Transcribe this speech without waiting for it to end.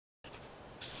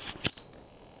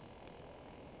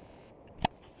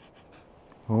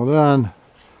All done.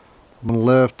 I'm gonna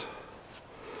lift.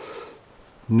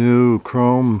 New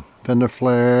chrome fender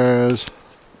flares.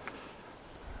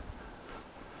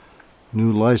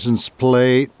 New license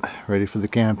plate. Ready for the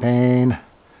campaign.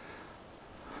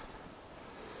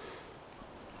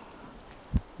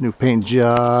 New paint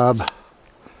job.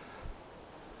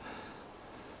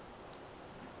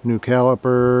 New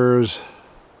calipers.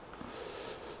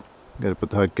 Gotta put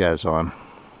the hubcaps on.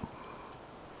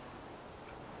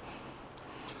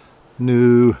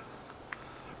 New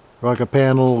rocker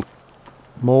panel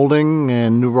molding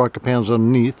and new rocker panels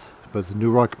underneath, but the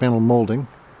new rocker panel molding.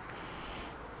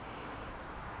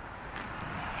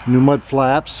 New mud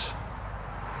flaps.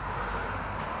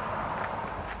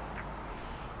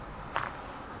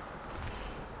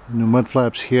 New mud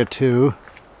flaps here too.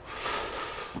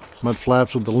 Mud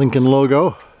flaps with the Lincoln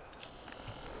logo.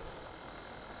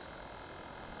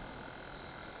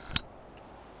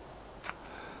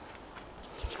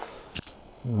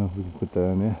 I don't know if we can put that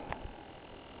in there.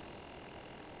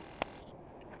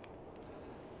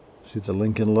 See the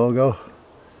Lincoln logo?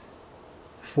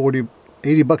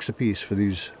 80 bucks a piece for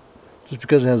these, just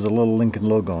because it has a little Lincoln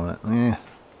logo on it.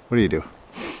 What do you do?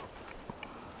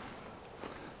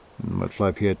 Mud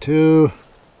flap here too.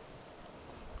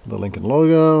 The Lincoln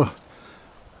logo.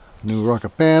 New rocker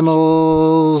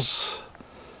panels.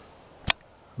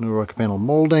 New rocker panel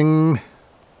molding.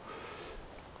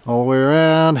 All the way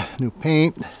around. New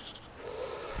paint.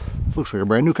 Looks like a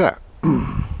brand new car.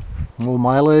 Low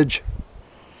mileage.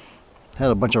 Had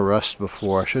a bunch of rust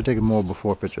before. I should have taken more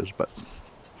before pictures, but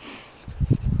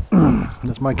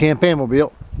that's my campaign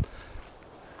mobile.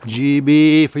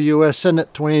 GB for U.S.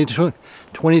 Senate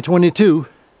 2022.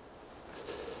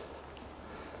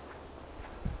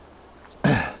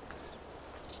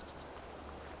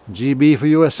 GB for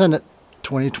U.S. Senate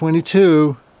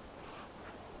 2022.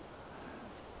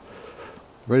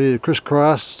 Ready to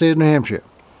crisscross the state of New Hampshire.